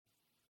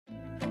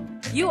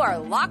You are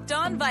Locked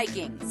On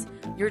Vikings,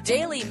 your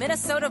daily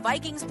Minnesota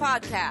Vikings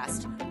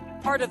podcast,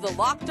 part of the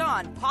Locked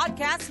On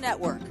Podcast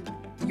Network,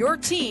 your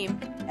team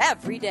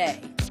every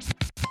day.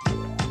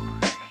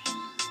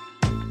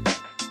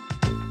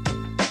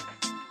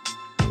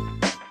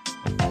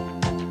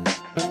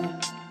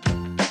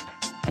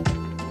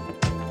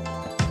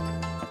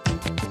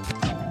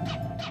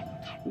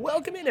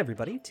 Welcome in,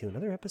 everybody, to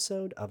another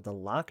episode of the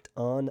Locked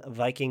On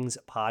Vikings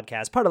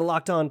podcast, part of the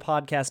Locked On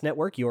Podcast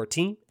Network, your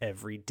team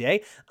every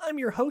day. I'm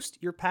your host,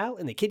 your pal,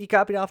 and the kid you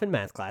copied off in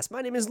math class.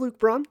 My name is Luke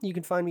Braun. You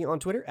can find me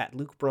on Twitter at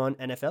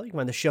LukeBraunNFL. You can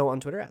find the show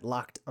on Twitter at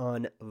Locked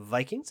On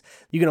Vikings.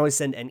 You can always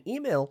send an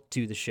email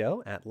to the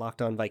show at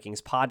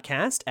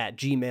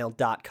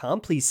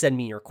LockedOnVikingsPodcast@gmail.com. Please send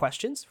me your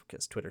questions,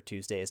 because Twitter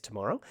Tuesday is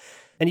tomorrow.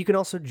 And you can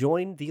also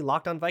join the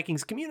Locked On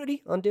Vikings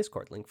community on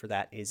Discord. Link for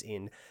that is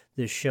in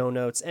the show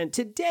notes. And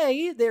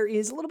today, there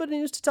is a little bit of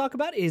news to talk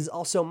about. It is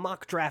also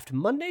Mock Draft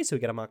Monday, so we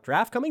got a mock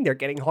draft coming. They're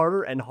getting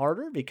harder and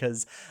harder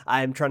because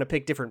I'm trying to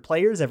pick different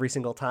players every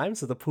single time,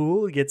 so the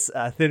pool gets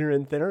thinner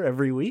and thinner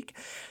every week.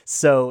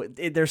 So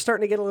they're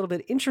starting to get a little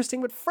bit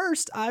interesting. But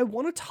first, I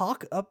want to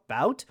talk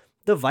about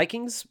the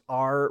Vikings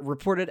are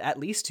reported at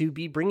least to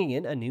be bringing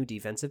in a new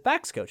defensive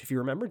backs coach. If you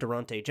remember,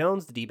 Durante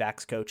Jones, the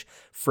D-backs coach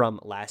from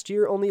last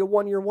year, only a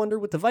one-year wonder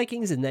with the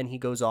Vikings, and then he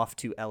goes off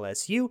to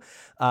LSU.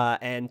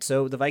 And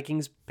so the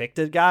Vikings picked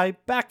a guy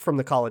back from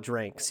the college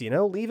ranks. You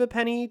know, leave a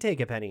penny, take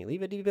a penny.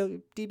 Leave a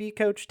DB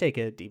coach, take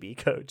a DB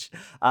coach.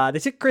 They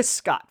took Chris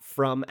Scott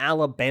from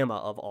Alabama,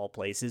 of all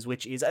places,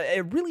 which is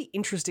a really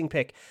interesting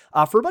pick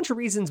for a bunch of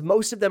reasons.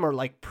 Most of them are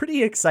like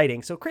pretty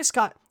exciting. So Chris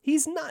Scott,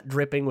 he's not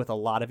dripping with a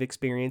lot of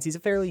experience. He's a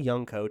fairly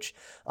young coach,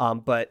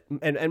 but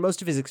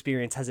most of his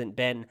experience hasn't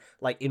been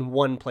like in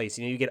one place.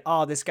 You know, you get,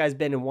 oh, this guy's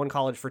been in one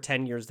college for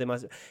 10 years.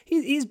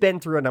 He's been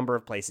through a number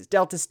of places: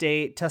 Delta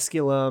State,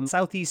 Tusculum,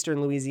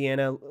 Southeastern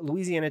Louisiana,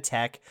 Louisiana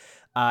Tech,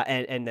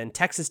 and then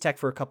Texas Tech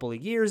for a couple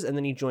of years, and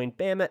then he joined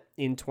Bama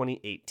in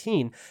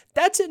 2018.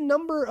 That's a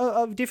number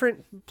of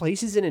different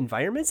places and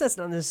environments. That's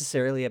not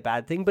necessarily a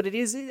bad thing, but it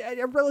is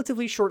a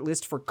relatively short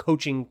list for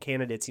coaching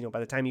candidates. You know, by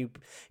the time you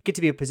get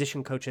to be a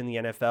position coach in the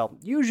NFL,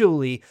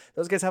 usually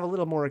those guys have a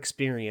little more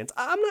experience.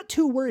 I'm not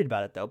too worried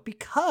about it, though,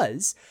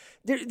 because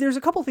there's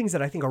a couple things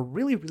that I think are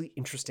really, really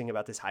interesting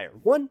about this hire.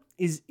 One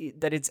is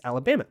that it's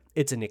Alabama.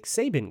 It's a Nick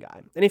Saban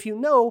guy. And if you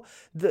know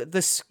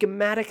the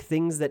schematic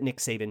things that Nick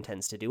Saban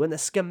tends to do and the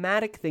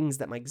schematic things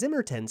that Mike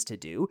Zimmer tends to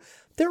do,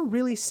 they're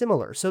really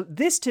similar. So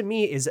this, to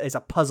me, is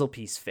a puzzle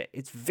piece fit.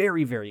 It's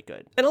very, very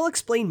good. And I'll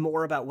explain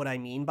more about what I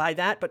mean by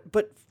that,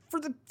 but for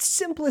the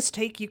simplest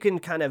take, you can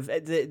kind of,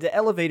 the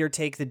elevator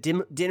take, the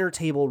dinner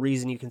table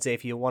reason you can say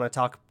if you want to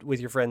talk with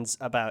your friends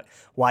about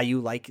why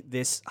you like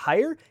this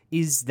hire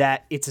is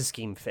that it's a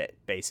scheme fit,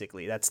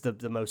 basically. That's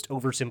the most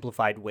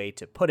oversimplified way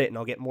to put it, and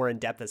I'll get more in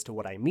depth as to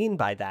what I mean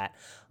by that.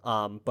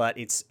 But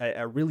it's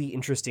a really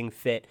interesting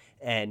fit.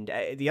 And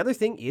the other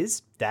thing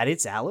is that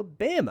it's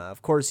Alabama.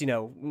 Of course, you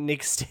know,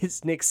 Nick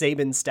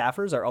Saban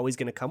staffers are always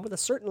going to come with a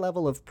certain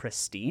level of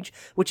prestige,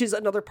 which is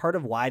another part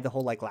of why the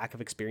whole like lack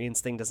of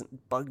experience thing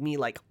doesn't bug me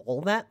like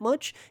all that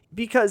much,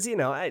 because, you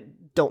know, I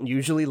don't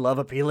usually love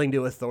appealing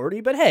to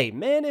authority, but hey,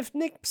 man, if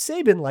Nick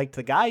Saban liked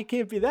the guy, it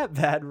can't be that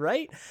bad,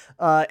 right?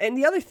 And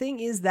the other thing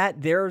is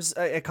that there's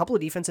a couple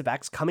of defensive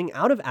backs coming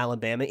out of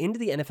Alabama into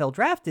the NFL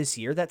draft this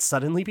year that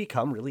suddenly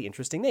become really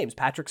interesting names.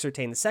 Patrick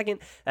Surtain II,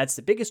 that's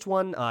the biggest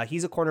one.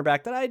 He's a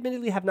cornerback that I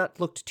admittedly have not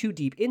looked too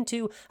deep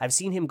into. I've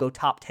seen him go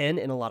top 10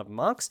 in a lot of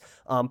mocks,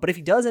 but if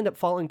he does end up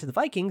falling to the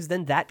Vikings,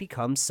 then that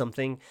becomes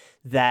something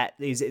that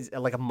is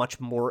like a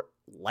much more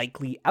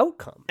likely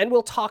outcome. And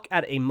we'll talk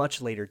at a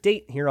much later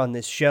date here on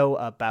this show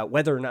about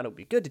whether or not it would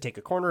be good to take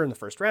a corner in the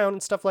first round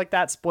and stuff like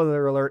that.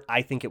 Spoiler alert,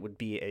 I think it would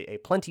be a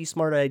plenty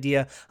smart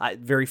idea.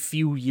 Very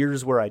few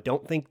years where I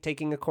don't think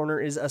taking a corner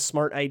is a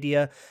smart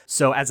idea.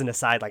 So as an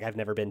aside, like I've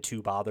never been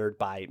too bothered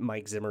by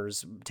Mike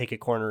Zimmer's take a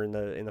corner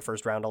in the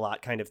first round a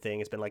lot kind of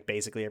thing. It's been like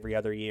basically every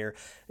other year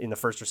in the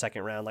first or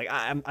second round. Like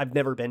I've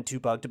never been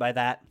too bugged by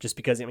that, just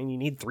because, I mean, you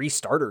need 3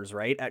 starters,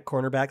 right, at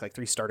cornerback, like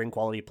 3 starting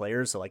quality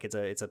players. So like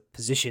it's a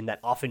position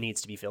that often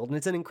needs to be filled, and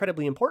it's an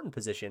incredibly important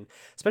position,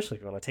 especially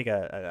if you want to take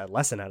a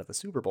lesson out of the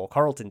Super Bowl.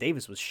 Carlton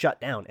Davis was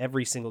shut down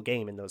every single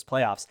game in those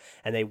playoffs,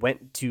 and they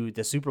went to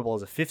the Super Bowl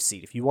as a 5th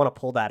seed. If you want to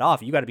pull that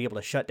off, you got to be able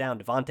to shut down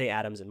Devontae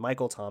Adams and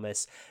Michael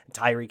Thomas and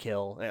Tyreek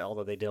Hill,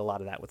 although they did a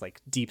lot of that with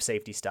like deep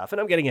safety stuff, and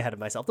I'm getting ahead of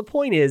myself. The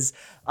point is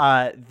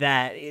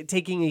that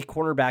taking a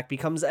cornerback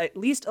becomes at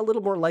least a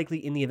little more likely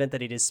in the event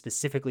that it is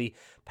specifically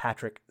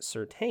Patrick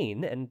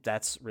Surtain, and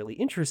that's really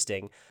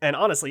interesting. And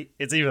honestly,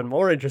 it's even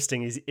more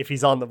interesting if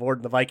he's on the board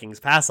and the Vikings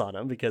pass on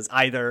him, because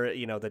either,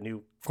 you know, the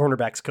new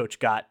cornerbacks coach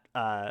got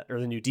or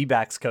the new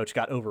D-backs coach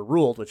got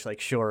overruled, which, like,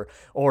 sure,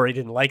 or he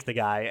didn't like the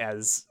guy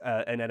as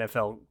an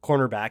NFL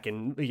cornerback,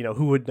 and, you know,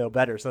 who would know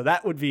better? So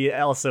that would be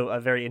also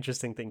a very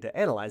interesting thing to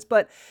analyze.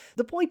 But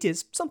the point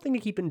is something to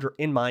keep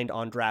in mind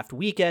on draft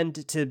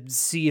weekend to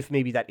see if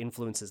maybe that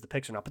influences the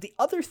picks or not. But the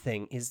other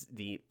thing is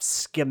the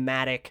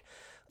schematic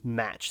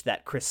match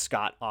that Chris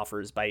Scott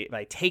offers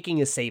by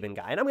taking a Saban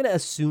guy. And I'm going to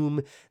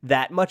assume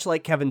that much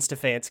like Kevin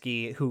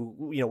Stefanski, who,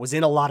 was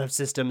in a lot of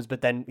systems,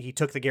 but then he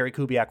took the Gary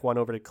Kubiak one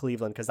over to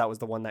Cleveland because that was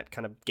the one that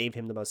kind of gave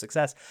him the most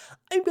success.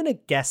 I'm going to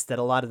guess that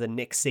a lot of the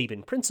Nick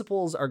Saban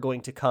principles are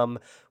going to come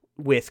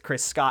with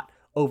Chris Scott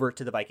over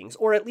to the Vikings,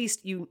 or at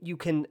least you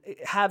can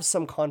have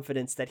some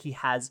confidence that he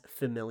has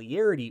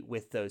familiarity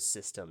with those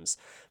systems,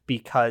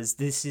 because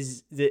this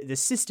is the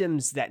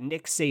systems that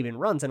Nick Saban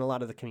runs, and a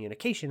lot of the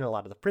communication, a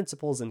lot of the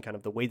principles, and kind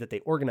of the way that they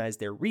organize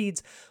their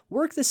reads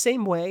work the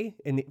same way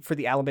for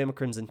the Alabama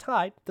Crimson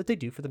Tide that they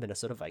do for the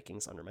Minnesota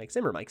Vikings under Mike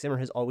Zimmer. Mike Zimmer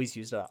has always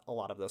used a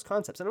lot of those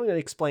concepts, and I'm going to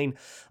explain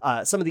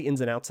some of the ins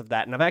and outs of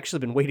that, and I've actually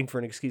been waiting for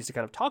an excuse to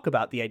kind of talk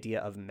about the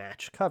idea of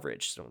match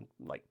coverage, so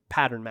like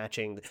pattern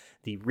matching,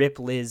 the Rip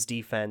Liz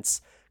defense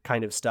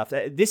kind of stuff.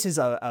 This is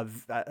a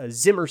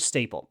Zimmer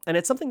staple, and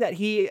it's something that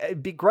he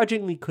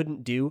begrudgingly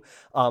couldn't do.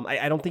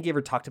 I don't think he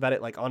ever talked about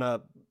it like on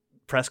a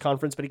press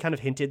conference, but he kind of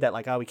hinted that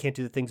like, we can't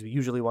do the things we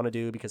usually want to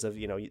do because of,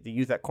 the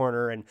youth at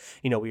corner. And,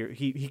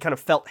 he kind of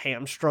felt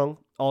hamstrung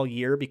all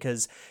year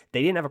because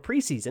they didn't have a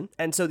preseason.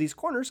 And so these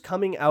corners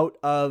coming out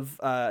of,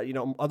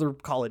 other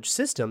college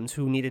systems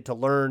who needed to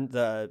learn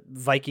the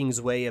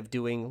Vikings way of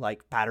doing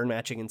like pattern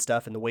matching and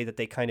stuff, and the way that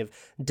they kind of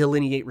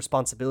delineate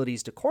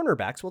responsibilities to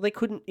cornerbacks. Well, they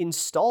couldn't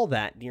install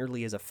that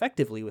nearly as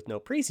effectively with no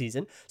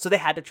preseason. So they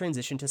had to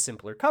transition to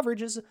simpler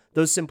coverages.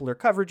 Those simpler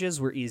coverages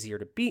were easier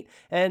to beat.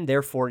 And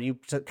therefore you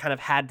kind of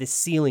had this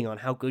ceiling on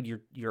how good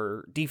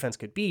your defense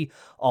could be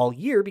all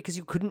year, because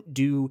you couldn't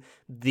do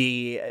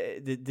the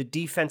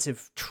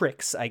defensive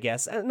tricks, I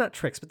guess, not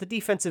tricks, but the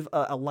defensive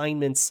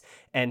alignments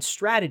and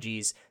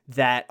strategies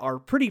that are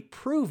pretty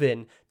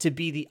proven to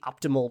be the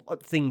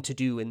optimal thing to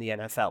do in the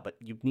NFL. But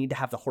you need to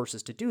have the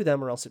horses to do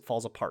them, or else it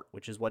falls apart,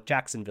 which is what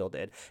Jacksonville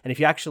did. And if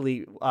you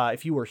actually,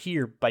 if you were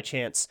here by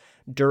chance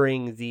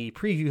during the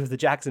preview of the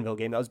Jacksonville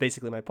game, that was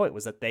basically my point,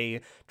 was that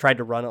they tried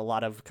to run a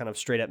lot of kind of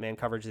straight up man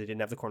coverage. They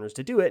didn't have the corners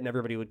to do it, and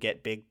everybody would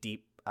get big,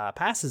 deep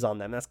passes on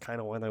them. That's kind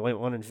of why they went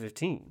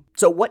 1-15.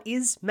 So what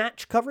is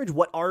match coverage?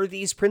 What are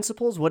these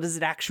principles? What does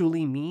it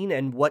actually mean?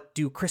 And what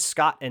do Chris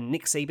Scott and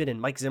Nick Saban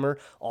and Mike Zimmer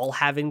all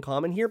have in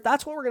common here?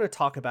 That's what we're going to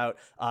talk about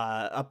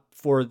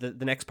for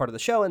the next part of the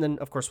show. And then,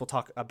 of course, we'll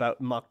talk about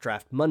Mock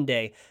Draft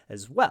Monday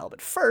as well.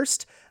 But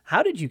first,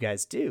 how did you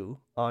guys do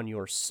on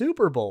your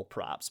Super Bowl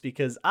props?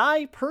 Because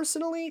I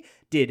personally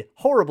did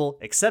horrible,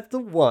 except the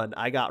one.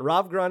 I got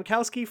Rob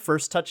Gronkowski,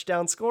 first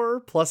touchdown scorer,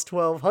 plus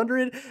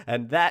 1,200,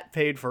 and that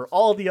paid for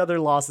all the other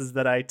losses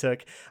that I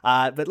took.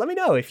 But let me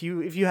know if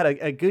you had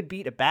a good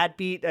beat, a bad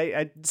beat.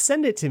 I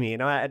send it to me,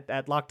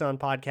 at Locked On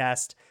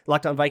Podcast,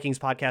 Locked On Vikings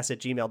Podcast at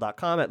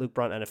gmail.com, at Luke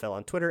Braun NFL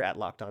on Twitter, at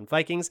Locked On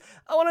Vikings.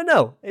 I want to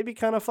know. It'd be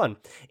kind of fun.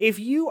 If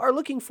you are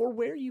looking for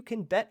where you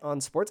can bet on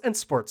sports, and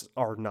sports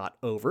are not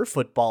over,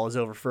 football is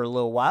over for a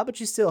little while, but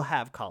you still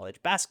have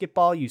college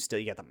basketball, you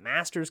got the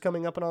Masters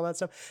coming up and all that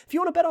stuff. If you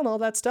want to bet on all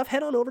that stuff,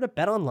 head on over to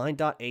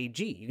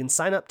betonline.ag. You can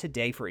sign up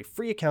today for a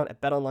free account at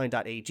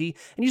betonline.ag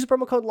and use the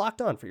promo code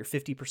LOCKEDON for your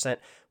 50%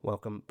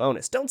 welcome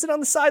bonus. Don't sit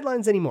on the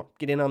sidelines anymore.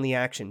 Get in on the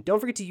action.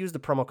 Don't forget to use the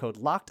promo code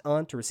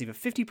LOCKEDON to receive a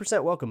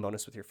 50% welcome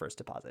bonus with your first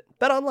deposit.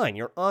 BetOnline,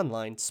 your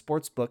online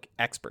sportsbook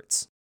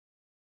experts.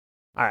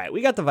 All right,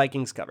 we got the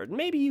Vikings covered.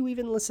 Maybe you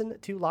even listen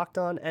to Locked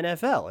On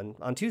NFL, and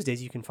on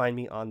Tuesdays you can find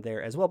me on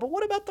there as well. But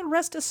what about the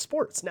rest of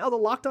sports? Now the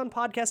Locked On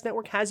Podcast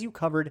Network has you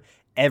covered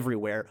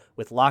everywhere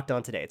with Locked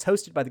On Today. It's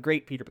hosted by the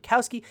great Peter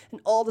Bukowski, and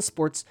all the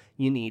sports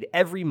you need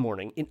every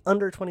morning in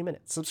under 20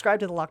 minutes. Subscribe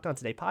to the Locked On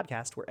Today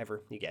podcast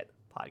wherever you get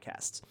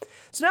podcasts.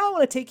 So now I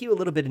want to take you a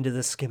little bit into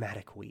the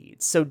schematic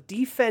weeds. So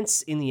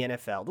defense in the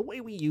NFL, the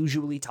way we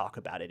usually talk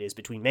about it is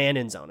between man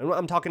and zone. And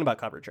I'm talking about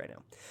coverage right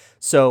now.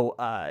 So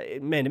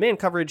man-to-man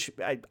coverage,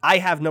 I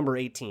have number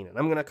 18, and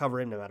I'm going to cover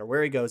him no matter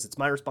where he goes. It's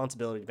my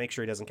responsibility to make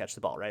sure he doesn't catch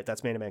the ball, right?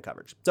 That's man-to-man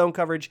coverage. Zone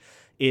coverage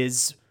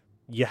is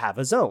you have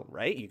a zone,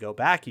 right? You go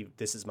back,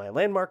 this is my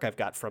landmark. I've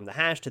got from the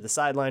hash to the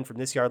sideline, from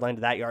this yard line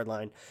to that yard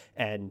line.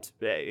 And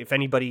if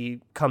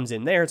anybody comes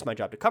in there, it's my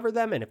job to cover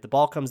them. And if the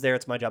ball comes there,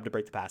 it's my job to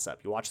break the pass up.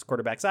 You watch the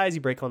quarterback's eyes,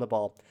 you break on the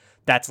ball.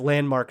 That's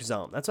landmark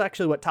zone. That's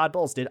actually what Todd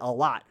Bowles did a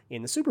lot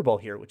in the Super Bowl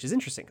here, which is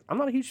interesting. I'm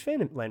not a huge fan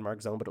of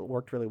landmark zone, but it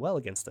worked really well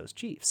against those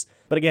Chiefs.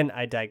 But again,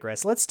 I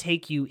digress. Let's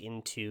take you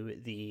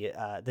into the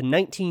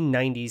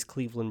 1990s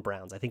Cleveland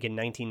Browns. I think in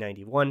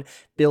 1991,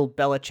 Bill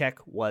Belichick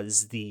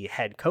was the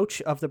head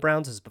coach of the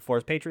Browns. This is before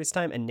his Patriots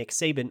time, and Nick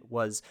Saban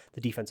was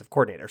the defensive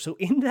coordinator. So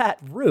in that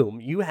room,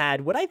 you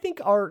had what I think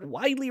are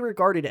widely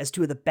regarded as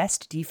two of the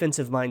best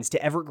defensive minds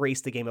to ever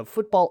grace the game of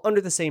football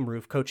under the same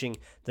roof coaching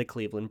the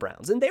Cleveland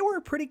Browns. And they were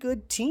a pretty good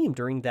good team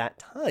during that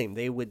time.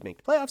 They would make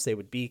the playoffs. They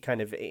would be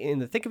kind of in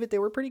the thick of it. They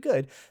were pretty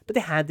good, but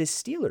they had this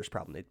Steelers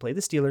problem. They'd play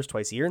the Steelers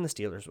twice a year and the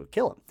Steelers would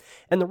kill them.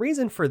 And the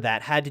reason for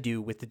that had to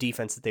do with the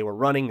defense that they were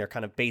running. Their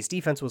kind of base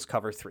defense was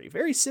cover 3.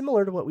 Very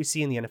similar to what we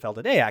see in the NFL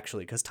today,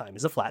 actually, because time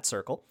is a flat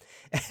circle.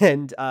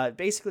 And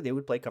basically they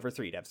would play cover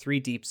 3 to have 3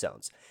 deep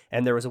zones.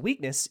 And there was a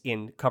weakness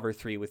in cover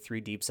 3 with 3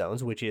 deep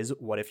zones, which is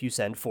what if you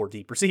send 4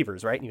 deep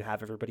receivers, right? And you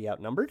have everybody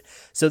outnumbered.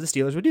 So the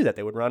Steelers would do that.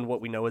 They would run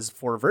what we know as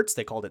 4 verts.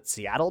 They called it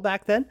Seattle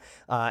back then.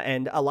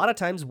 And a lot of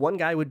times one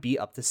guy would be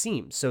up the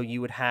seam. So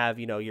you would have,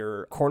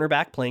 your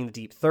cornerback playing the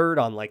deep third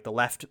on like the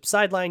left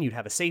sideline. You'd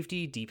have a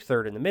safety, deep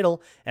third in the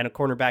middle, and a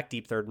cornerback,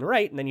 deep third in the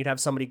right. And then you'd have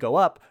somebody go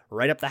up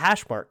right up the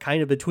hash mark,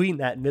 kind of between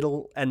that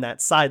middle and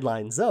that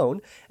sideline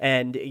zone.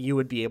 And you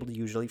would be able to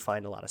usually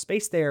find a lot of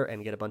space there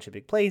and get a bunch of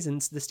big plays.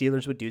 And the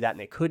Steelers would do that, and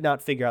they could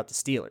not figure out the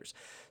Steelers.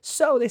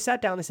 So they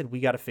sat down, they said, we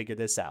got to figure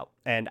this out.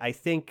 And I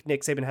think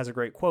Nick Saban has a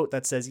great quote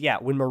that says, yeah,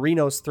 when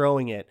Marino's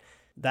throwing it,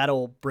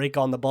 that'll break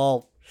on the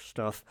ball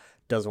stuff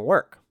doesn't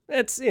work.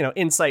 It's,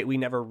 insight we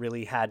never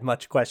really had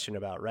much question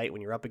about, right?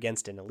 When you're up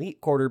against an elite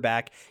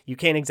quarterback, you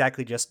can't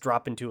exactly just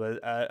drop into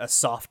a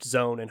soft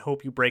zone and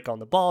hope you break on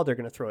the ball. They're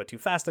going to throw it too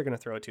fast. They're going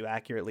to throw it too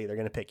accurately. They're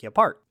going to pick you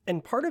apart.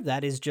 And part of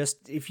that is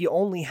just if you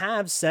only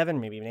have 7,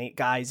 maybe even 8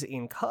 guys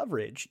in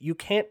coverage, you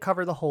can't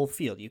cover the whole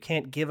field. You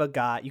can't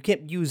you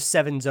can't use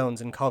 7 zones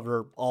and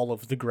cover all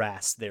of the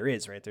grass there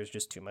is, right? There's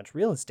just too much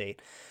real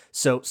estate.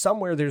 So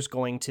somewhere there's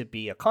going to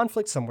be a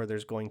conflict. Somewhere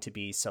there's going to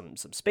be some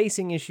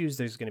spacing issues.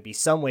 There's going to be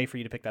some way for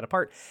you to pick that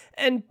apart.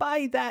 And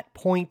by that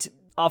point,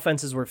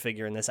 offenses were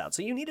figuring this out.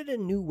 So you needed a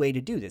new way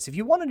to do this. If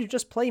you wanted to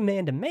just play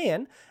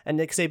man-to-man, and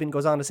Nick Saban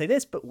goes on to say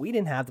this, but we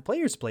didn't have the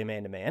players to play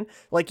man-to-man,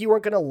 like you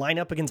weren't going to line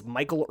up against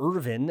Michael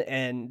Irvin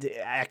and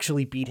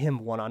actually beat him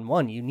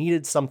one-on-one. You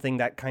needed something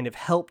that kind of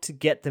helped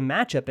get the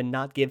matchup and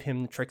not give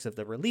him the tricks of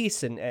the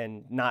release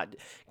and not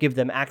give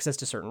them access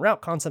to certain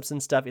route concepts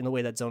and stuff in the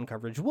way that zone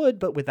coverage would,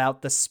 but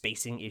without the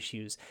spacing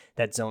issues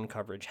that zone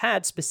coverage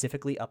had,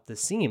 specifically up the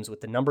seams.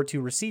 With the number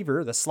 2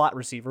 receiver, the slot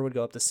receiver would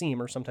go up the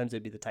seam, or sometimes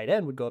it'd be the tight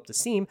end would go up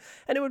the seam,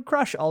 and it would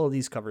crush all of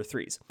these cover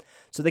 3s.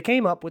 So they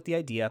came up with the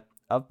idea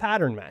of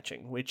pattern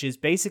matching, which is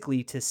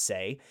basically to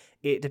say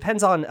it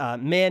depends on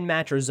man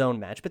match or zone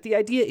match, but the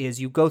idea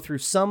is you go through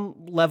some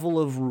level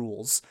of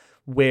rules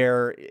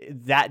where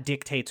that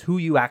dictates who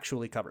you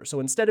actually cover. So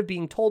instead of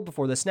being told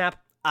before the snap,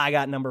 I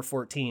got number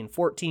 14,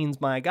 14's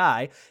my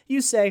guy,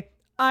 you say,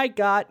 I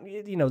got,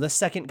 the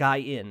second guy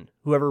in,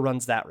 whoever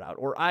runs that route,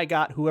 or I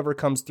got whoever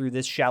comes through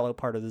this shallow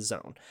part of the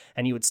zone.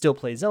 And you would still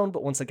play zone,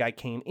 but once a guy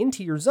came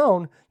into your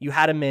zone, you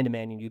had a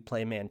man-to-man and you'd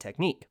play man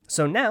technique.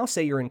 So now,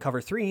 say you're in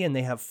cover 3 and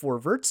they have 4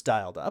 verts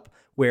dialed up,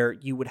 where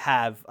you would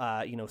have,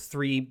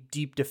 3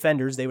 deep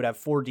defenders, they would have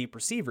 4 deep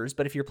receivers,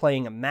 but if you're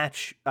playing a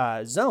match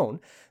zone,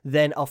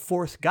 then a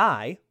 4th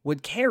guy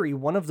would carry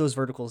one of those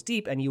verticals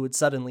deep, and you would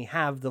suddenly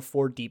have the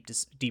 4 deep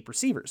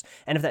receivers.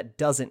 And if that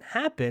doesn't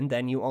happen,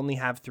 then you only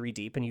have 3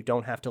 deep, and you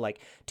don't have to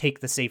take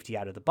the safety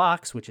out of the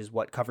box, which is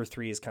what cover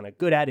 3 is kind of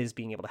good at, is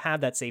being able to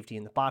have that safety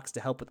in the box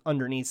to help with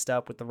underneath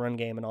stuff, with the run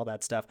game and all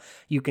that stuff.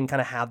 You can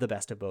kind of have the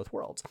best of both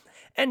worlds.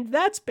 And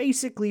that's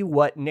basically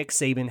what Nick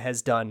Saban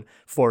has done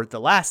for the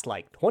last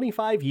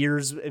 25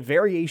 years,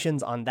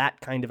 variations on that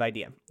kind of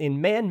idea.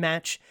 In man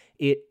match,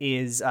 it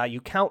is,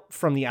 you count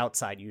from the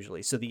outside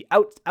usually. So the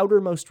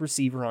outermost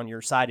receiver on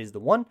your side is the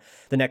 1.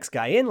 The next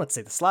guy in, let's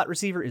say the slot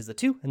receiver, is the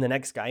 2. And the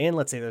next guy in,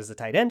 let's say there's the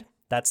tight end,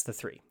 that's the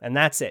 3. And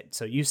that's it.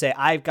 So you say,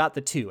 I've got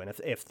the 2. And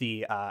if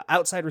the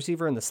outside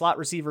receiver and the slot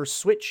receiver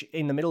switch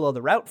in the middle of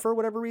the route for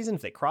whatever reason,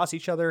 if they cross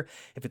each other,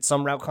 if it's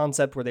some route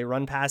concept where they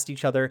run past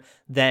each other,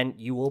 then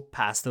you will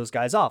pass those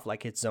guys off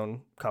like it's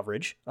zone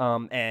coverage.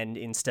 And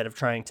instead of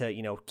trying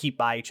to, keep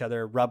by each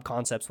other, rub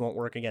concepts won't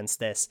work against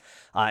this.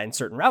 And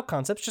certain route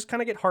concepts just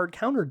kind of get hard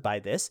countered by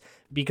this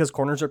because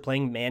corners are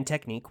playing man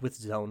technique with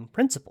zone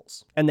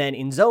principles. And then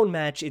in zone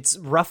match, it's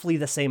roughly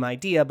the same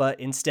idea, but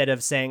instead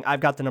of saying, I've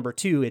got the number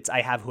 2, it's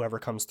I have whoever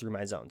comes through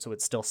my zone. So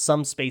it's still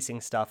some spacing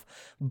stuff,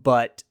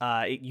 but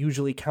it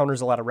usually counters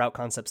a lot of route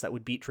concepts that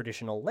would beat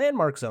traditional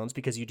landmark zones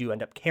because you do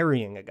end up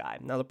carrying a guy.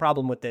 Now, the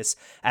problem with this,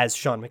 as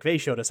Sean McVay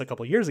showed us a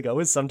couple years ago,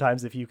 is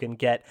sometimes if you can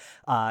get,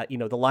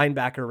 the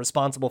linebacker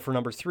responsible for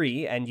number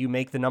 3 and you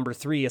make the number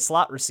 3 a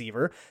slot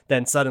receiver,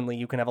 then suddenly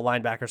you can have a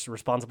linebacker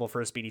responsible for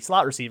a speedy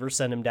slot receiver,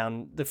 send him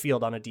down the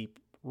field on a deep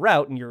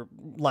route, and your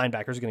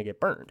linebacker is going to get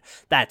burned.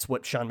 That's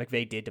what Sean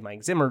McVay did to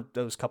Mike Zimmer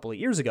those couple of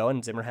years ago,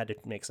 and Zimmer had to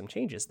make some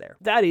changes there.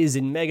 That is,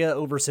 in mega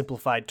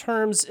oversimplified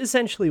terms,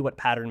 essentially what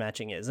pattern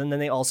matching is. And then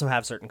they also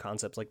have certain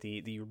concepts like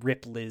the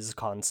rip Liz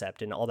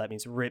concept, and all that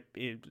means rip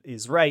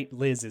is right,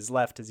 Liz is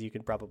left, as you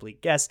can probably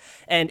guess,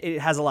 and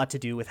it has a lot to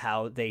do with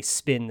how they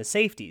spin the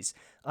safeties.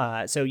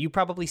 So you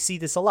probably see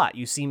this a lot.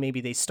 You see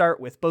maybe they start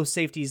with both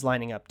safeties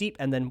lining up deep,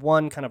 and then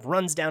one kind of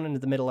runs down into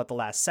the middle at the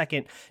last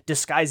second,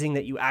 disguising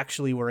that you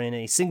actually were in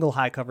a single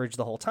high coverage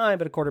the whole time,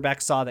 but a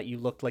quarterback saw that you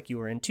looked like you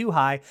were in too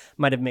high,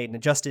 might have made an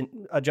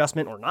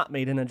adjustment or not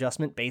made an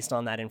adjustment based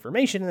on that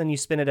information, and then you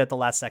spin it at the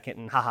last second,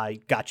 and haha,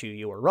 got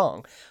you were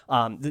wrong.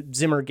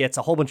 Zimmer gets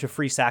a whole bunch of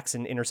free sacks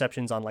and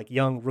interceptions on like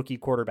young rookie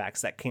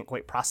quarterbacks that can't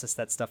quite process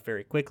that stuff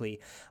very quickly,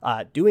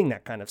 doing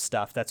that kind of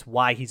stuff. That's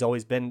why he's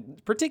always been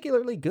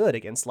particularly good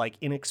against like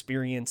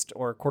inexperienced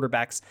or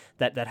quarterbacks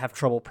that have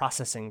trouble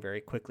processing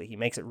very quickly. He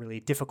makes it really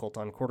difficult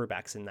on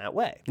quarterbacks in that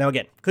way. Now,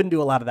 again, couldn't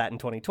do a lot of that in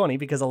 2020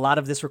 because a lot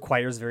of this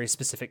requires very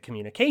specific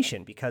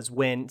communication, because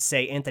when,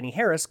 say, Anthony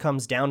Harris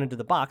comes down into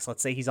the box,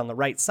 let's say he's on the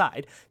right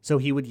side, so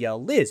he would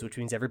yell Liz, which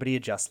means everybody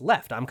adjust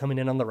left. I'm coming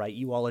in on the right,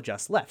 you all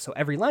adjust left. So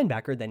every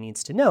linebacker then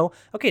needs to know,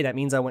 okay, that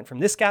means I went from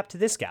this gap to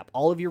this gap.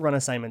 All of your run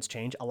assignments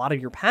change, a lot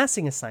of your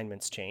passing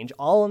assignments change,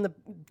 all on the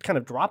kind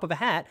of drop of a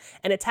hat,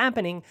 and it's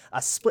happening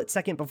a split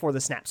second before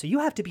the snap. So you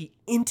have to be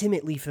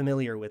intimately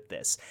familiar with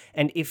this.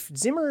 And if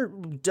Zimmer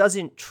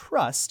doesn't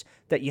trust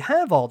that you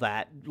have all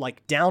that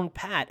like down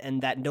pat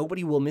and that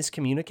nobody will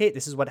miscommunicate,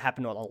 this is what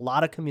happened on a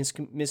lot of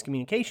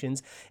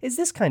miscommunications, is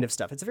this kind of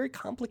stuff. It's a very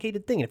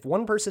complicated thing. If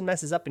one person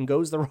messes up and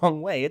goes the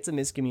wrong way, it's a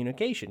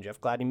miscommunication.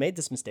 Jeff Gladney made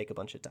this mistake a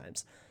bunch of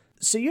times.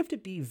 So you have to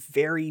be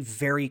very,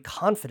 very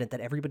confident that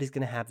everybody's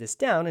going to have this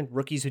down, and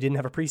rookies who didn't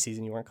have a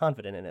preseason, you weren't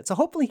confident in it. So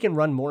hopefully he can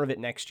run more of it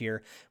next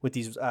year with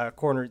these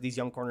these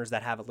young corners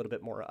that have a little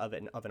bit more of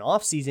an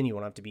off season. You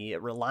won't have to be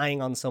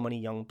relying on so many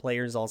young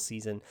players all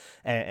season,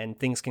 and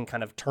things can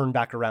kind of turn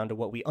back around to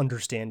what we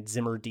understand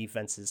Zimmer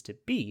defenses to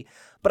be.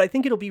 But I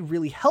think it'll be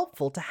really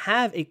helpful to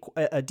have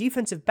a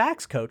defensive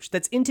backs coach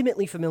that's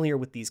intimately familiar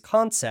with these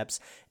concepts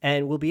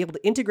and will be able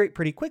to integrate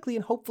pretty quickly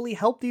and hopefully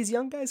help these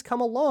young guys come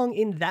along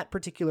in that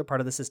particular part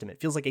of the system. It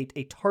feels like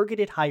a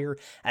targeted hire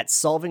at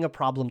solving a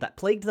problem that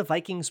plagued the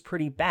Vikings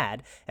pretty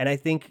bad, and I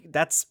think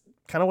that's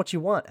kind of what you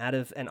want out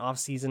of an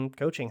off-season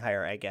coaching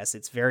hire, I guess.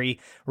 It's very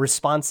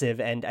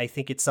responsive, and I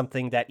think it's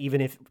something that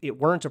even if it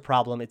weren't a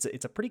problem, it's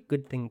a pretty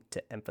good thing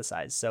to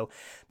emphasize. So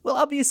we'll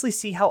obviously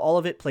see how all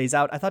of it plays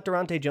out. I thought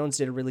Durante Jones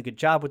did a really good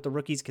job with the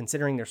rookies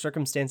considering their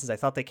circumstances. I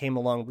thought they came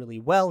along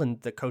really well,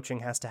 and the coaching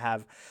has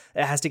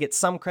to get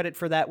some credit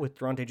for that with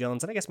Durante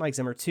Jones, and I guess Mike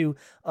Zimmer too.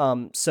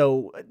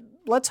 So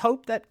let's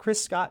hope that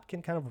Chris Scott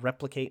can kind of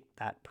replicate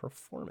that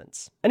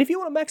performance. And if you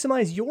want to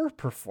maximize your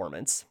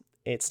performance,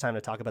 it's time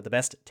to talk about the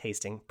best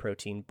tasting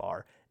protein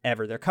bar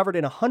ever. They're covered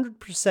in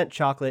 100%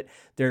 chocolate.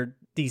 They're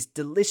these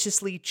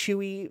deliciously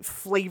chewy,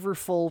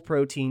 flavorful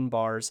protein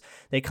bars.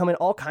 They come in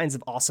all kinds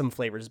of awesome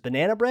flavors.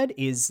 Banana bread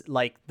is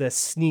like the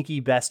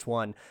sneaky best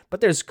one, but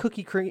there's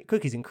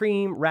cookies and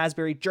cream,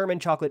 raspberry, German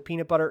chocolate,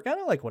 peanut butter,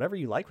 kind of like whatever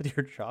you like with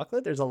your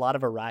chocolate. There's a lot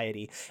of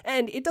variety,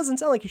 and it doesn't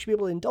sound like you should be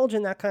able to indulge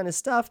in that kind of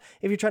stuff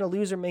if you're trying to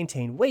lose or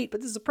maintain weight,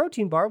 but this is a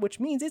protein bar, which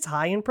means it's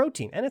high in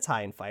protein, and it's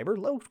high in fiber,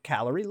 low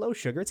calorie, low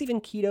sugar. It's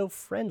even keto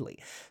friendly.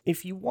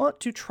 If you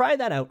want to try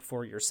that out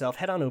for yourself,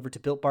 head on over to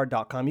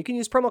BuiltBar.com. You can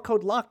use promo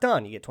code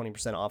LOCKEDON. You get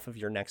 20% off of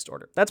your next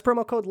order. That's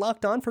promo code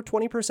LOCKEDON for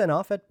 20%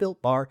 off at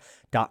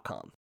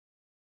BuiltBar.com.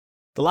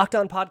 The Locked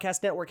On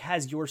Podcast Network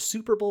has your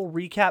Super Bowl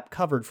recap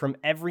covered from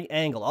every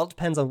angle. All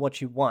depends on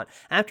what you want.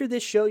 After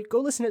this show, go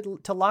listen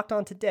to Locked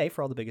On Today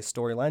for all the biggest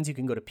storylines. You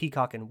can go to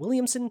Peacock and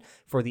Williamson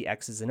for the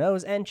X's and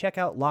O's, and check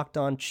out Locked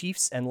On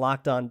Chiefs and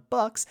Locked On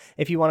Bucks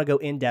if you want to go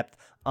in-depth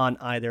on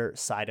either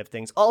side of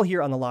things, all here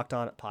on the Locked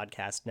On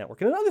Podcast Network.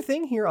 And another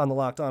thing here on the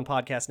Locked On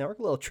Podcast Network,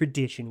 a little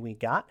tradition we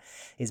got,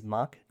 is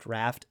Mock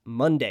Draft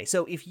Monday.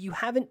 So if you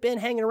haven't been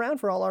hanging around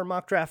for all our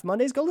Mock Draft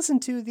Mondays, go listen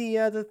to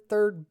the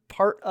third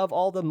part of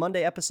all the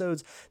Monday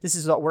episodes.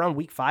 We're on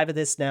week 5 of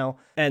this now,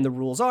 and the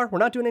rules are, we're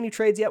not doing any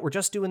trades yet, we're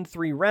just doing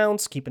 3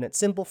 rounds, keeping it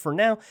simple for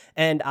now,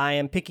 and I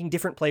am picking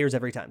different players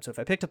every time. So if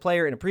I picked a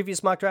player in a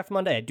previous Mock Draft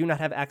Monday, I do not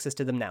have access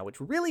to them now,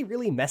 which really,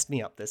 really messed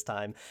me up this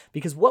time,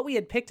 because what we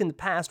had picked in the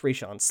past,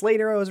 Rashawn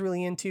Slater I was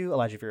really into,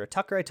 Elijah Vera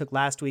Tucker I took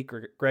last week,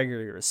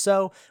 Gregory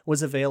Rousseau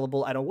was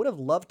available. I would have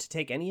loved to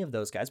take any of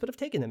those guys, but I've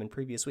taken them in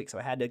previous weeks, so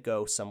I had to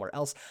go somewhere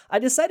else. I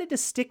decided to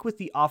stick with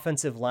the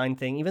offensive line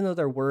thing, even though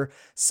there were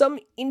some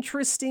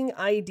interesting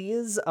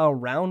ideas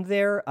around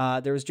there.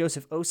 There was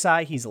Joseph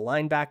Osai, he's a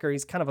linebacker,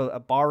 he's kind of a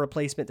bar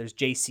replacement. There's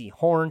J.C.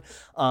 Horn.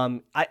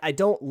 I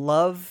don't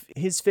love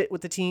his fit with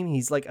the team.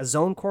 He's like a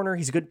zone corner,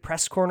 he's a good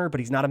press corner, but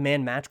he's not a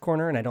man-match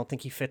corner, and I don't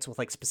think he fits with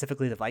like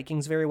specifically the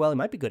Vikings very well. He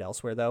might be good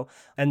elsewhere though,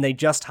 and they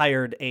just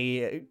hired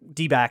a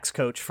D-backs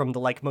coach from the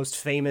like most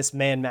famous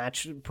man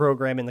match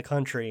program in the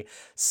country.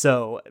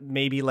 So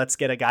maybe let's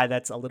get a guy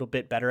that's a little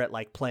bit better at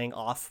like playing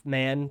off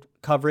man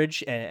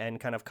coverage and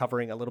kind of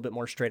covering a little bit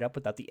more straight up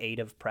without the aid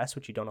of press,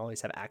 which you don't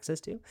always have access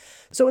to.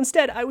 So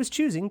instead, I was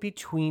choosing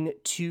between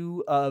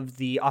 2 of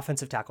the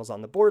offensive tackles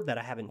on the board that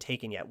I haven't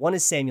taken yet. One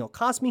is Samuel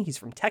Cosmi. He's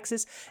from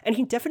Texas, and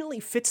he definitely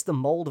fits the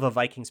mold of a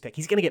Vikings pick.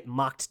 He's going to get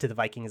mocked to the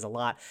Vikings a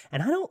lot,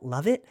 and I don't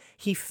love it.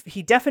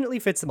 He definitely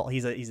fits the mold.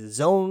 He's a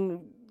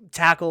zone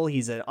tackle.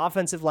 He's an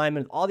offensive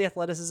lineman with all the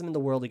athleticism in the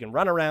world. He can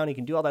run around. He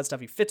can do all that stuff.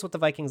 He fits what the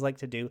Vikings like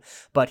to do,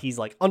 but he's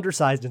like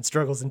undersized and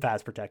struggles in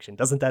pass protection.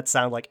 Doesn't that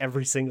sound like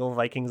every single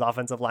Vikings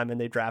offensive lineman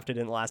they drafted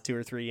in the last 2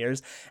 or 3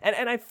 years?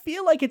 And I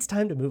feel like it's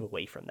time to move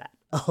away from that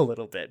a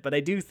little bit, but I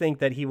do think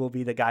that he will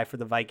be the guy for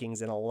the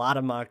Vikings in a lot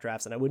of mock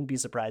drafts, and I wouldn't be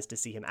surprised to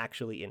see him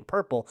actually in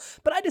purple,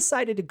 but I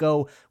decided to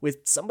go with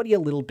somebody a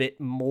little bit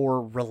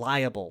more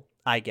reliable,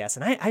 I guess.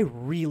 And I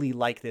really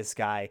like this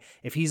guy.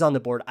 If he's on the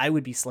board, I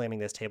would be slamming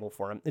this table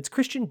for him. It's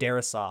Christian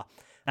Darrisaw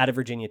out of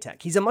Virginia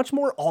Tech. He's a much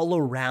more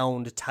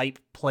all-around type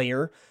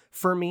player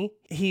for me.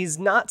 He's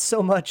not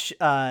so much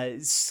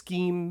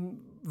scheme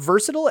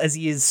versatile as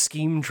he is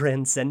scheme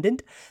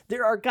transcendent.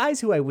 There are guys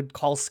who I would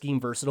call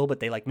scheme versatile, but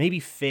they like maybe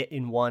fit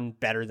in one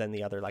better than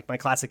the other. Like my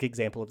classic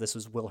example of this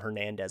was Will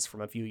Hernandez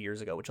from a few years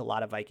ago, which a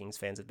lot of Vikings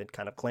fans have been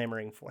kind of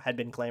clamoring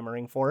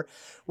for,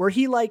 where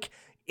he like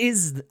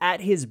is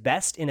at his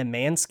best in a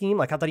man scheme.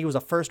 Like I thought he was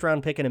a first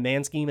round pick in a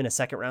man scheme and a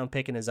second round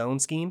pick in his own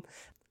scheme.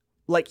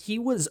 Like he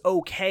was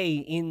okay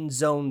in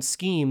zone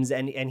schemes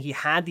and he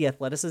had the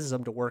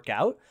athleticism to work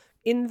out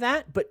in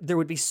that, but there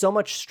would be so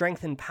much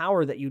strength and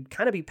power that you'd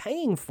kind of be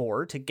paying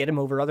for to get him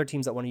over other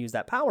teams that want to use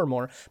that power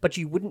more, but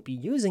you wouldn't be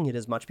using it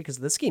as much because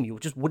of the scheme. You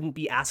just wouldn't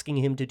be asking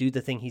him to do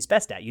the thing he's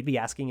best at. You'd be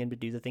asking him to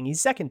do the thing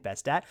he's second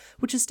best at,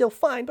 which is still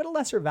fine, but a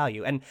lesser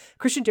value. And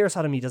Christian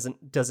Darrisaw to me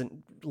doesn't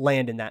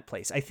land in that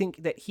place. I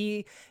think that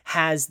he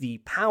has the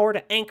power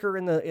to anchor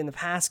in the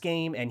pass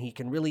game, and he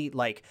can really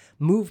like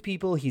move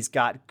people. He's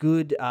got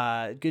good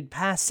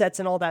pass sets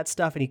and all that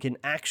stuff, and he can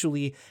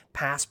actually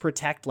pass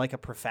protect like a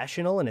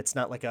professional, and it's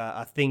not like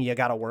a thing you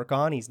got to work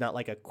on. He's not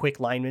like a quick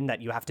lineman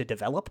that you have to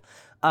develop.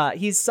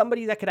 He's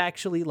somebody that could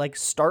actually like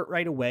start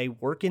right away,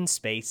 work in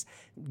space,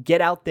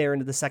 get out there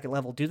into the second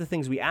level, do the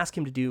things we ask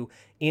him to do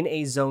in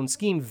a zone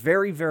scheme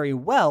very, very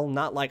well,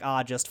 not like,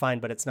 just fine,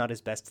 but it's not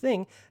his best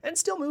thing, and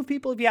still move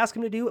people if you ask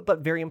him to do it, but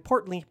very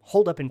importantly,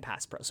 hold up in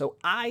pass pro. So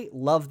I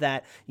love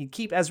that. You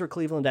keep Ezra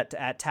Cleveland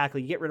at tackle,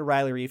 you get rid of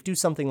Riley Reif, do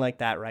something like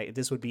that, right?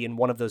 This would be in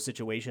one of those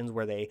situations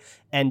where they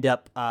end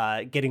up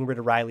getting rid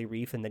of Riley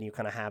Reif, and then you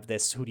kind of have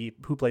this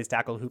who plays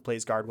tackle, who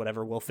plays guard,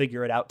 whatever, we'll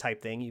figure it out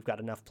type thing. You've got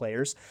enough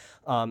players.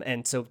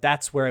 And so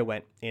that's where I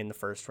went in the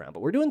first round. But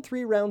we're doing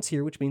 3 rounds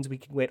here, which means we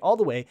can wait all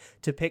the way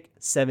to pick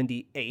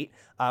 78,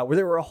 where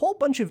there were a whole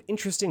bunch of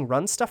interesting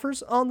run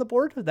stuffers on the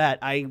board that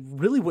I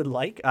really would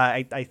like.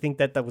 I think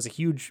that was a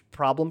huge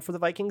problem for the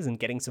Vikings in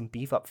getting some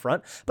beef up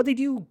front, but they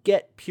do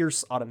get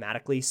Pierce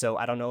automatically, so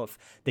I don't know if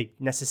they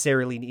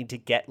necessarily need to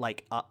get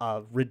like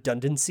a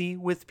redundancy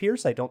with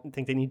Pierce. I don't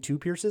think they need 2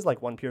 Pierces.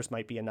 Like 1 Pierce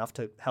might be enough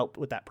to help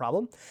with that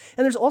problem.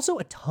 And there's also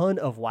a ton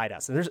of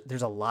wideouts, and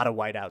there's a lot of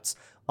wideouts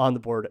on the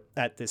board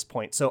at this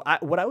point. So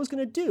what I was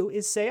going to do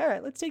is say, all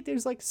right, let's take,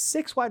 there's like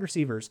 6 wide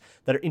receivers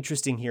that are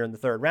interesting here in the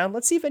 3rd round.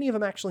 Let's see if any of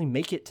them actually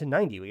make it to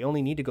 90. We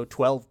only need to go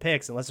 12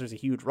 picks unless there's a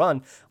huge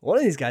run. One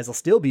of these guys will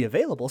still be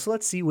available. So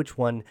let's see which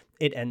one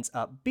it ends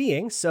up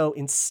being. So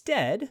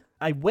instead,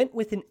 I went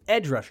with an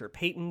edge rusher,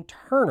 Peyton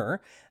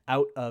Turner,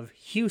 out of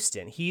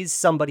Houston. He's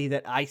somebody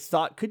that I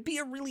thought could be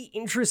a really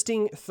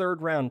interesting 3rd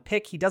round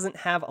pick. He doesn't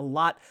have a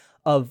lot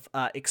of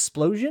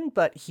explosion,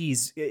 but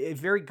he's got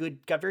very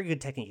good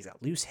technique. He's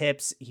got loose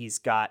hips. He's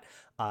got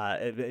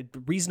a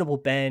reasonable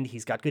bend.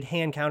 He's got good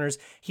hand counters.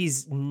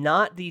 He's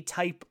not the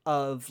type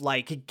of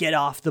like get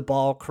off the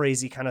ball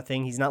crazy kind of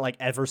thing. He's not like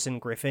Everson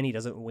Griffin. He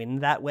doesn't win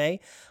that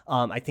way.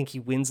 I think he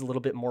wins a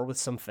little bit more with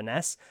some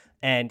finesse,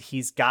 and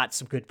he's got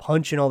some good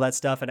punch and all that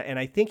stuff. And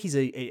I think he's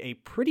a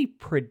pretty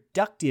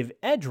productive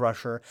edge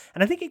rusher.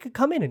 And I think he could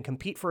come in and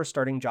compete for a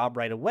starting job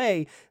right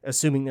away,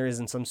 assuming there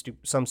isn't some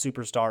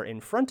superstar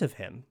in front of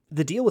him.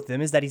 The deal with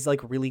him is that he's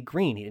like really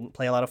green. He didn't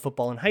play a lot of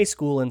football in high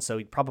school, and so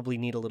he'd probably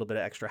need a little bit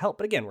of extra help.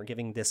 But again, we're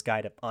giving this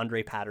guy to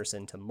Andre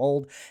Patterson to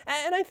mold,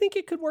 and I think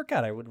it could work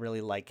out. I would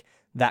really like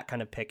that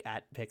kind of pick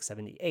at pick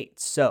 78.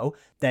 So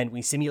then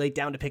we simulate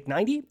down to pick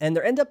 90, and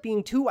there end up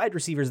being 2 wide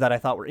receivers that I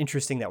thought were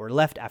interesting that were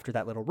left after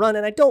that little run,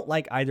 and I don't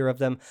like either of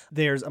them.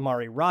 There's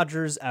Amari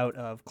Rodgers out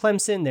of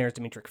Clemson. There's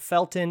Demetric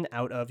Felton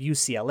out of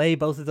UCLA.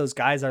 Both of those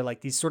guys are like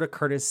these sort of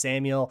Curtis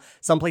Samuel.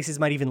 Some places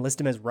might even list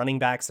them as running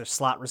backs. They're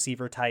slot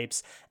receiver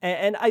types,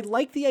 and I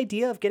like the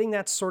idea of getting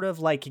that sort of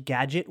like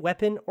gadget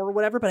weapon or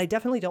whatever, but I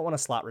definitely don't want a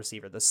slot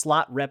receiver. The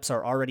slot reps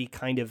are already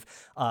kind of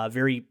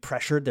very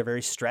pressured. They're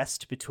very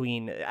stressed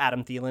between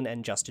Adam Thielen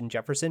and Justin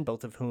Jefferson,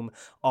 both of whom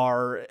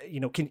are,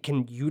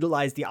 can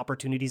utilize the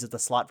opportunities of the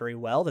slot very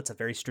well. That's a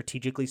very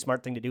strategically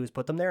smart thing to do, is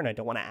put them there, and I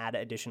don't want to add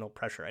additional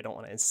pressure. I don't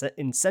want to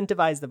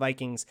incentivize the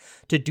Vikings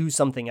to do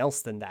something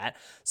else than that.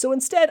 So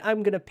instead,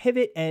 I'm going to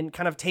pivot and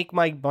kind of take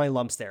my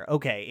lumps there.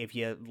 Okay, if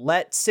you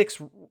let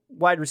 6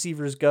 wide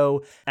receivers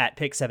go at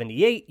pick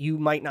 78, you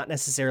might not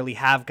necessarily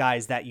have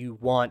guys that you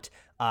want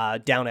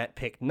down at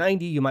pick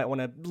 90, you might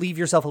want to leave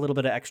yourself a little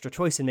bit of extra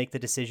choice and make the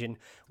decision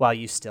while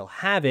you still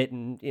have it,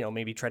 and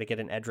maybe try to get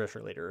an edge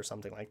rusher later or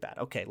something like that.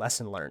 Okay,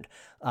 lesson learned.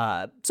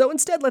 So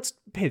instead, let's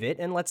pivot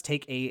and let's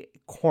take a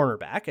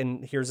cornerback,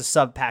 and here's a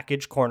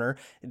sub-package corner.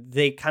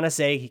 They kind of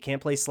say he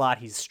can't play slot,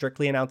 he's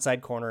strictly an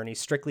outside corner, and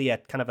he's strictly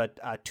at kind of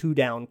a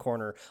two-down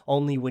corner,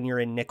 only when you're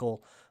in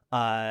nickel.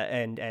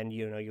 And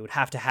you would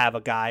have to have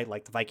a guy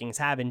like the Vikings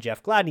have in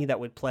Jeff Gladney that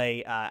would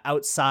play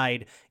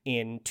outside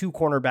in two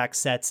cornerback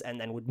sets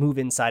and then would move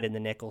inside in the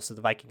nickel. So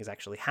the Vikings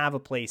actually have a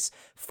place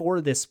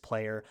for this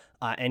player,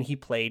 and he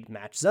played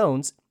match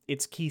zones.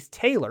 It's Keith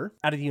Taylor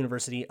out of the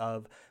University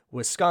of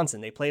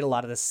Wisconsin. They played a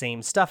lot of the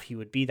same stuff. He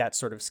would be that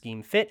sort of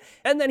scheme fit.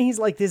 And then he's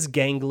like this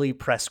gangly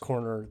press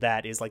corner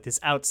that is like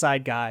this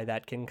outside guy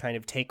that can kind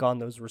of take on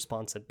those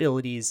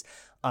responsibilities.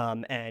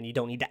 And you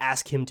don't need to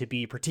ask him to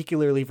be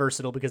particularly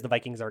versatile because the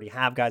Vikings already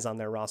have guys on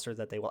their roster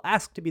that they will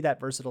ask to be that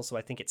versatile. So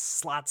I think it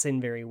slots in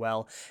very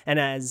well. And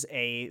as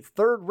a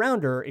third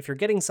rounder, if you're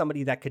getting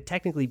somebody that could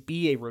technically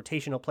be a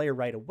rotational player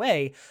right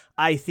away,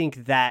 I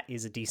think that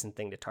is a decent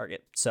thing to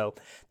target. So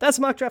that's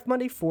Mock Draft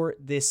Monday for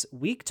this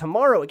week.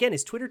 Tomorrow, again,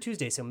 is Twitter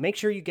Tuesday. So make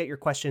sure you get your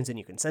questions and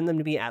you can send them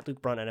to me at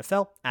Luke Braun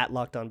NFL, at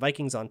Locked On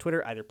Vikings on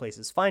Twitter. Either place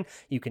is fine.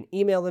 You can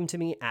email them to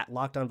me at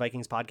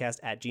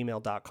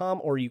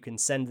lockedonvikingspodcast@gmail.com, or you can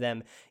send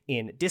them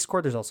in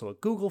Discord. There's also a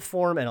Google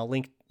form, and I'll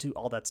link to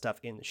all that stuff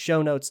in the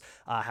show notes.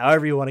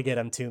 However you want to get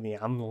them to me,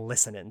 I'm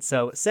listening.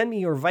 So send me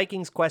your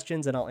Vikings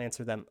questions, and I'll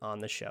answer them on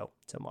the show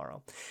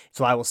tomorrow.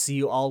 So I will see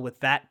you all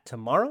with that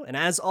tomorrow. And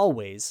as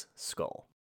always, Skol.